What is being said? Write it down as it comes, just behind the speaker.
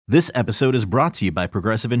This episode is brought to you by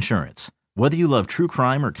Progressive Insurance. Whether you love true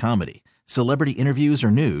crime or comedy, celebrity interviews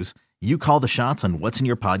or news, you call the shots on what's in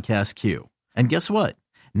your podcast queue. And guess what?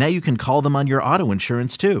 Now you can call them on your auto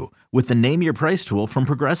insurance too with the Name Your Price tool from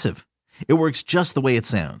Progressive. It works just the way it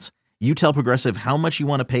sounds. You tell Progressive how much you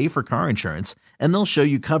want to pay for car insurance, and they'll show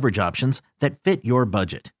you coverage options that fit your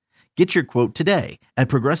budget. Get your quote today at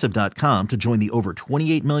Progressive.com to join the over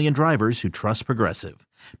 28 million drivers who trust Progressive.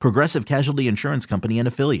 Progressive Casualty Insurance Company and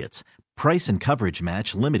Affiliates. Price and coverage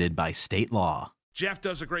match limited by state law. Jeff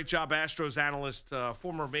does a great job, Astros analyst,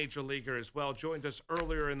 former major leaguer as well. Joined us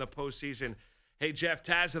earlier in the postseason. Hey, Jeff,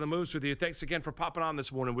 Taz of the Moose with you. Thanks again for popping on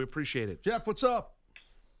this morning. We appreciate it. Jeff, what's up?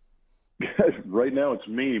 Right now it's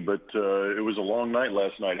me, but it was a long night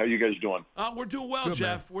last night. How you guys doing? We're doing well, Good,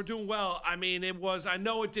 Jeff. man. We're doing well. I mean,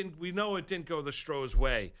 we know it didn't go the Stros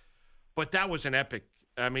way, but that was an epic.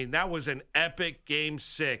 I mean, that was an epic Game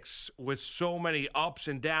 6 with so many ups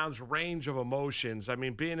and downs, range of emotions. I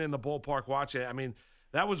mean, being in the ballpark watching it, I mean,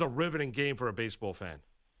 that was a riveting game for a baseball fan.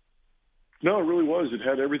 No, it really was. It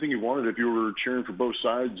had everything you wanted if you were cheering for both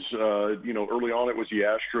sides. Early on it was the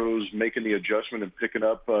Astros making the adjustment and picking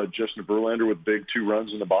up Justin Verlander with big 2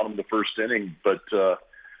 runs in the bottom of the first inning. But,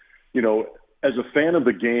 as a fan of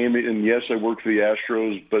the game, and yes, I work for the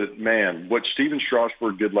Astros, but, man, what Steven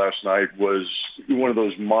Strasburg did last night was one of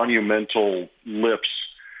those monumental lifts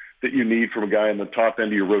that you need from a guy in the top end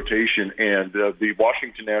of your rotation. And the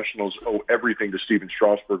Washington Nationals owe everything to Steven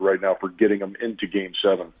Strasburg right now for getting them into Game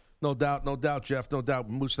 7. No doubt, Jeff, no doubt.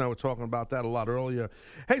 Moose and I were talking about that a lot earlier.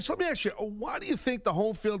 Hey, so let me ask you, why do you think the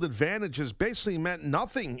home field advantage has basically meant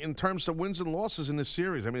nothing in terms of wins and losses in this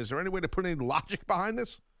series? I mean, is there any way to put any logic behind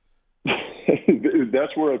this?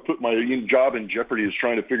 That's where I put my job in jeopardy, is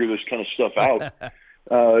trying to figure this kind of stuff out.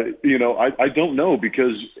 I don't know,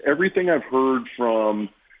 because everything I've heard from,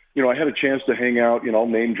 I had a chance to hang out, I'll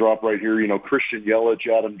name drop right here, Christian Yelich,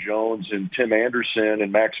 Adam Jones, and Tim Anderson,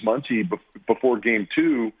 and Max Muncy before Game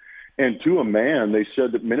 2. And to a man, they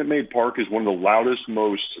said that Minute Maid Park is one of the loudest,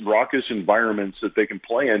 most raucous environments that they can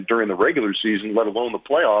play in during the regular season, let alone the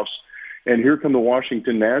playoffs. And here come the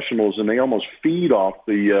Washington Nationals, and they almost feed off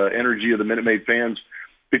the energy of the Minute Maid fans.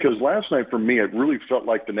 Because last night, for me, it really felt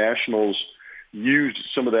like the Nationals used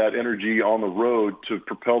some of that energy on the road to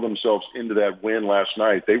propel themselves into that win last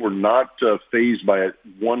night. They were not fazed by it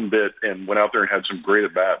one bit and went out there and had some great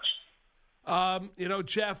at-bats.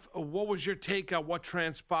 Jeff, what was your take on what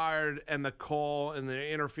transpired and the call and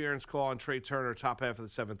the interference call on Trey Turner top half of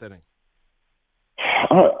the 7th inning?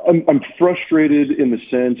 I'm frustrated in the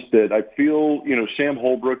sense that I feel, Sam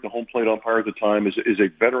Holbrook, the home plate umpire at the time, is a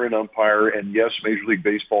veteran umpire. And yes, Major League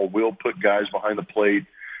Baseball will put guys behind the plate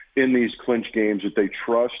in these clinch games that they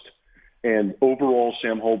trust. And overall,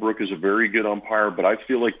 Sam Holbrook is a very good umpire, but I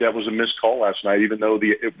feel like that was a missed call last night, even though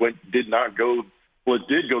it did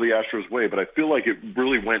go the Astros' way, but I feel like it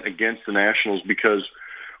really went against the Nationals, because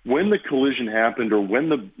when the collision happened, or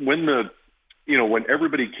when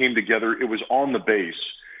everybody came together, it was on the base.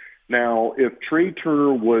 Now, if Trey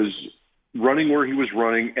Turner was running where he was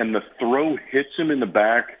running and the throw hits him in the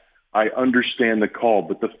back, I understand the call.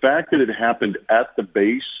 But the fact that it happened at the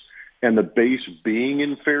base, and the base being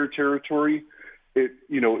in fair territory, it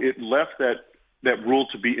left that rule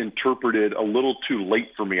to be interpreted a little too late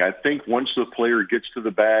for me. I think once the player gets to the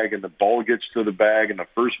bag and the ball gets to the bag and the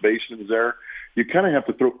first baseman's there, you kind of have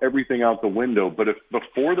to throw everything out the window. But if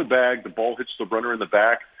before the bag, the ball hits the runner in the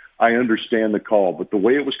back, I understand the call. But the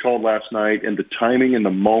way it was called last night, and the timing and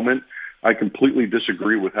the moment, I completely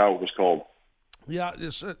disagree with how it was called. Yeah,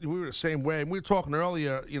 we were the same way. And we were talking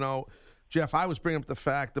earlier, Jeff, I was bringing up the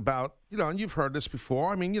fact about, and you've heard this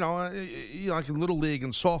before. I mean, like in Little League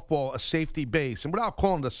and softball, a safety base. And without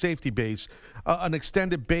calling it a safety base, an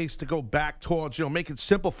extended base to go back towards, make it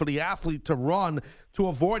simple for the athlete to run to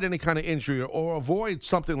avoid any kind of injury or avoid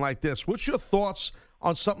something like this. What's your thoughts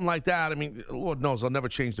on something like that? I mean, Lord knows I'll never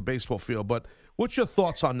change the baseball field, but what's your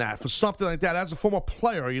thoughts on that for something like that? As a former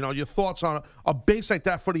player, your thoughts on a base like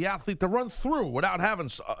that for the athlete to run through without having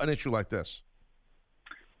an issue like this?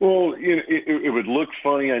 Well, it would look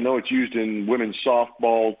funny. I know it's used in women's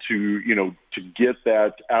softball to get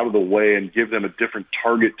that out of the way and give them a different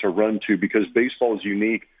target to run to, because baseball is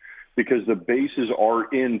unique because the bases are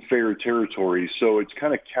in fair territory. So it's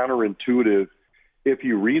kind of counterintuitive. If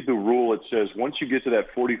you read the rule, it says once you get to that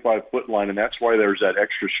 45-foot line, and that's why there's that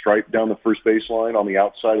extra stripe down the first baseline on the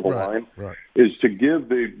outside of the line, is to give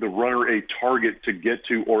the runner a target to get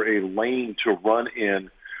to, or a lane to run in.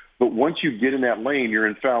 But once you get in that lane, you're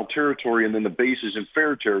in foul territory, and then the base is in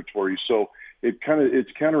fair territory. So it's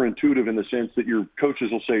counterintuitive in the sense that your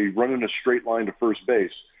coaches will say, run in a straight line to first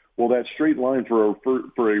base. Well, that straight line for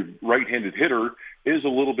a right-handed hitter is a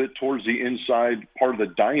little bit towards the inside part of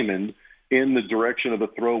the diamond in the direction of the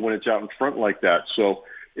throw when it's out in front like that. So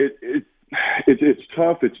it's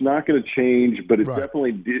tough. It's not going to change, but it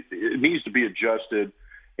definitely it needs to be adjusted.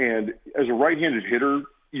 And as a right-handed hitter,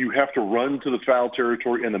 you have to run to the foul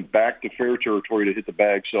territory and then back to fair territory to hit the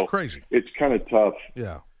bag. So crazy. It's kind of tough.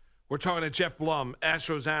 Yeah. We're talking to Jeff Blum,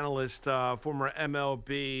 Astros analyst, former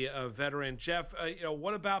MLB veteran. Jeff,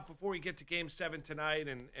 what about before we get to Game 7 tonight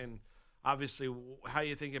and obviously how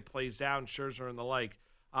you think it plays out and Scherzer and the like,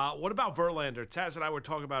 what about Verlander? Taz and I were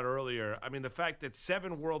talking about earlier. I mean, the fact that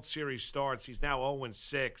 7 World Series starts, he's now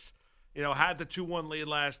 0-6. Had the 2-1 lead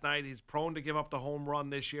last night. He's prone to give up the home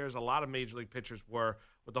run this year, as a lot of Major League pitchers were,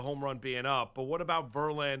 with the home run being up. But what about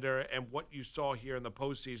Verlander and what you saw here in the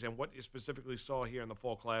postseason, what you specifically saw here in the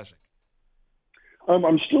Fall Classic?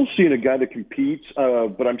 I'm still seeing a guy that competes,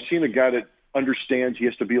 but I'm seeing a guy that understands he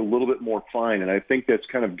has to be a little bit more fine, and I think that's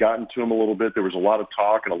kind of gotten to him a little bit. There was a lot of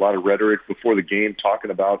talk and a lot of rhetoric before the game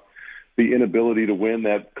talking about the inability to win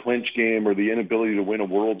that clinch game or the inability to win a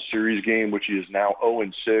World Series game, which he is now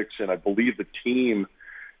 0-6, and I believe the team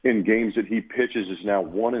in games that he pitches is now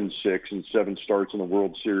 1-6 in 7 starts in the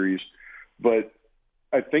World Series. But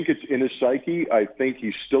I think it's in his psyche. I think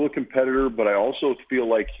he's still a competitor, but I also feel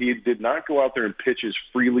like he did not go out there and pitch as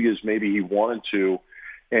freely as maybe he wanted to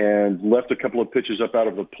and left a couple of pitches up out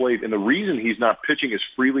of the plate. And the reason he's not pitching as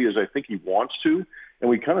freely as I think he wants to, and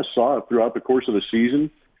we kind of saw it throughout the course of the season,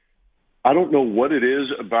 I don't know what it is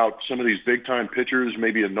about some of these big-time pitchers,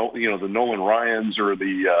 maybe the Nolan Ryans or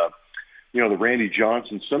the Randy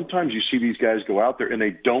Johnson. Sometimes you see these guys go out there and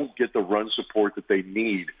they don't get the run support that they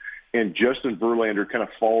need. And Justin Verlander kind of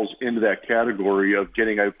falls into that category of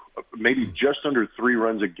getting maybe just under 3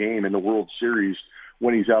 runs a game in the World Series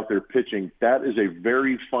when he's out there pitching. That is a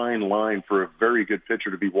very fine line for a very good pitcher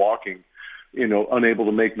to be walking, unable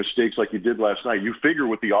to make mistakes like he did last night. You figure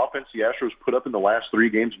with the offense the Astros put up in the last 3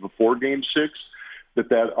 games before Game 6,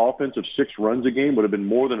 that offense of 6 runs a game would have been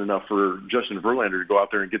more than enough for Justin Verlander to go out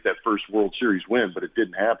there and get that first World Series win, but it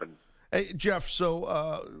didn't happen. Hey, Jeff,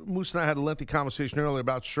 so Moose and I had a lengthy conversation earlier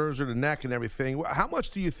about Scherzer, the neck and everything. How much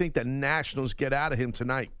do you think the Nationals get out of him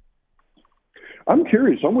tonight? I'm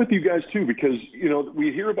curious. I'm with you guys, too, because,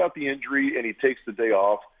 we hear about the injury and he takes the day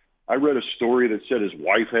off. I read a story that said his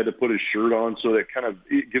wife had to put his shirt on, so that kind of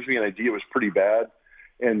it gives me an idea it was pretty bad.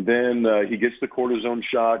 And then he gets the cortisone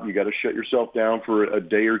shot. You got to shut yourself down for a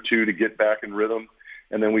day or 2 to get back in rhythm.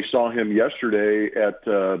 And then we saw him yesterday at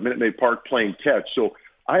Minute Maid Park playing catch. So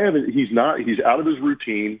he's out of his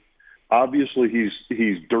routine. Obviously,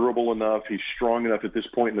 he's durable enough. He's strong enough at this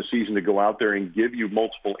point in the season to go out there and give you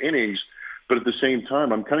multiple innings. But at the same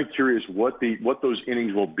time, I'm kind of curious what those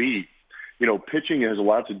innings will be. Pitching has a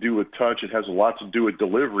lot to do with touch. It has a lot to do with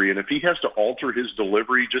delivery. And if he has to alter his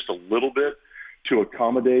delivery just a little bit to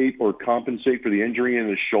accommodate or compensate for the injury in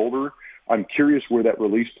his shoulder, I'm curious where that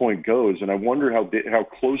release point goes. And I wonder how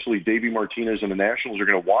closely Davey Martinez and the Nationals are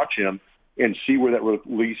going to watch him and see where that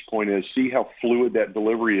release point is, see how fluid that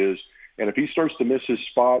delivery is. And if he starts to miss his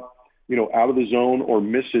spot, out of the zone or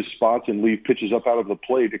miss his spots and leave pitches up out of the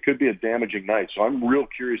plate, it could be a damaging night. So I'm real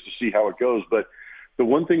curious to see how it goes. But the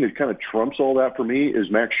one thing that kind of trumps all that for me is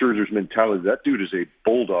Max Scherzer's mentality. That dude is a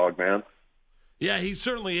bulldog, man. Yeah, he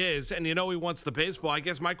certainly is. And he wants the baseball. I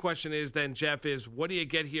guess my question is then, Jeff, is what do you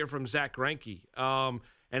get here from Zach Greinke?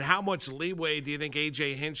 And how much leeway do you think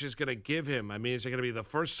A.J. Hinch is going to give him? I mean, is it going to be the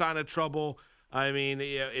first sign of trouble? I mean,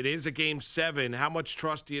 it is a Game 7. How much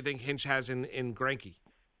trust do you think Hinch has in Greinke?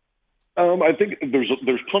 I think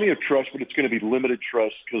there's plenty of trust, but it's going to be limited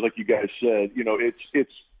trust because, like you guys said,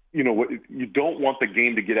 it's you don't want the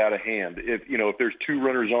game to get out of hand. If there's 2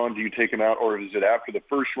 runners on, do you take them out, or is it after the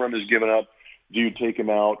first run is given up, do you take them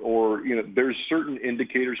out? Or there's certain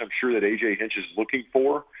indicators I'm sure that A.J. Hinch is looking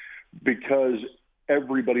for because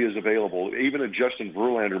everybody is available. Even a Justin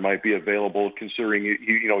Verlander might be available, considering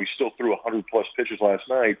he still threw 100+ pitches last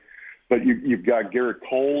night. But you've got Garrett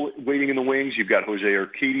Cole waiting in the wings. You've got Jose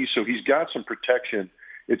Urquidy. So he's got some protection.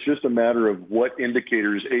 It's just a matter of what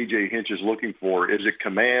indicators A.J. Hinch is looking for. Is it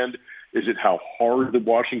command? Is it how hard the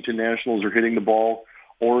Washington Nationals are hitting the ball?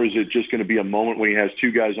 Or is it just going to be a moment when he has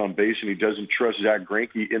 2 guys on base and he doesn't trust Zach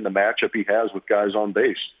Greinke in the matchup he has with guys on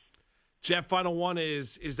base? Jeff, final one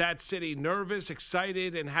is that city nervous,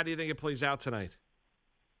 excited, and how do you think it plays out tonight?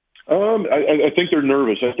 I think they're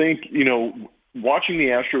nervous. I think, watching the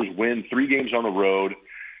Astros win 3 games on the road,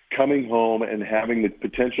 coming home and having the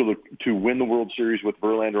potential to win the World Series with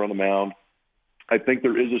Verlander on the mound, I think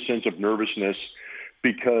there is a sense of nervousness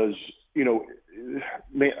because,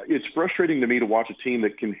 it's frustrating to me to watch a team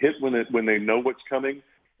that can hit when they know what's coming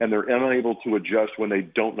and they're unable to adjust when they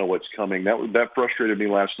don't know what's coming. That frustrated me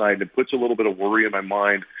last night, and it puts a little bit of worry in my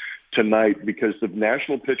mind tonight because the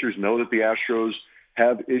national pitchers know that the Astros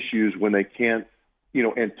have issues when they can't,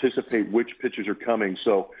 anticipate which pitches are coming.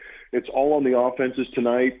 So it's all on the offenses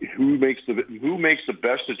tonight. Who makes the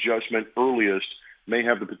best adjustment earliest may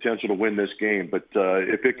have the potential to win this game. But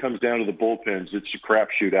if it comes down to the bullpens, it's a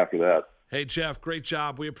crapshoot after that. Hey, Jeff, great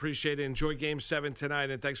job. We appreciate it. Enjoy Game 7 tonight,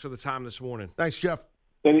 and thanks for the time this morning. Thanks, Jeff.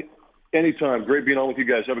 Anytime. Great being on with you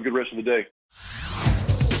guys. Have a good rest of the day.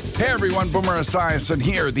 Hey everyone, Boomer Esiason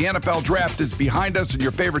here. The NFL Draft is behind us and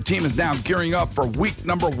your favorite team is now gearing up for week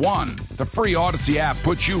number 1. The free Odyssey app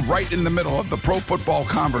puts you right in the middle of the pro football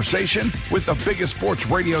conversation with the biggest sports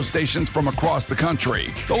radio stations from across the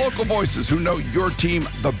country. The local voices who know your team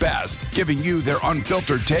the best, giving you their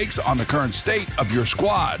unfiltered takes on the current state of your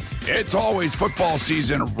squad. It's always football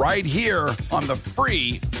season right here on the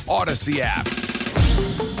free Odyssey app.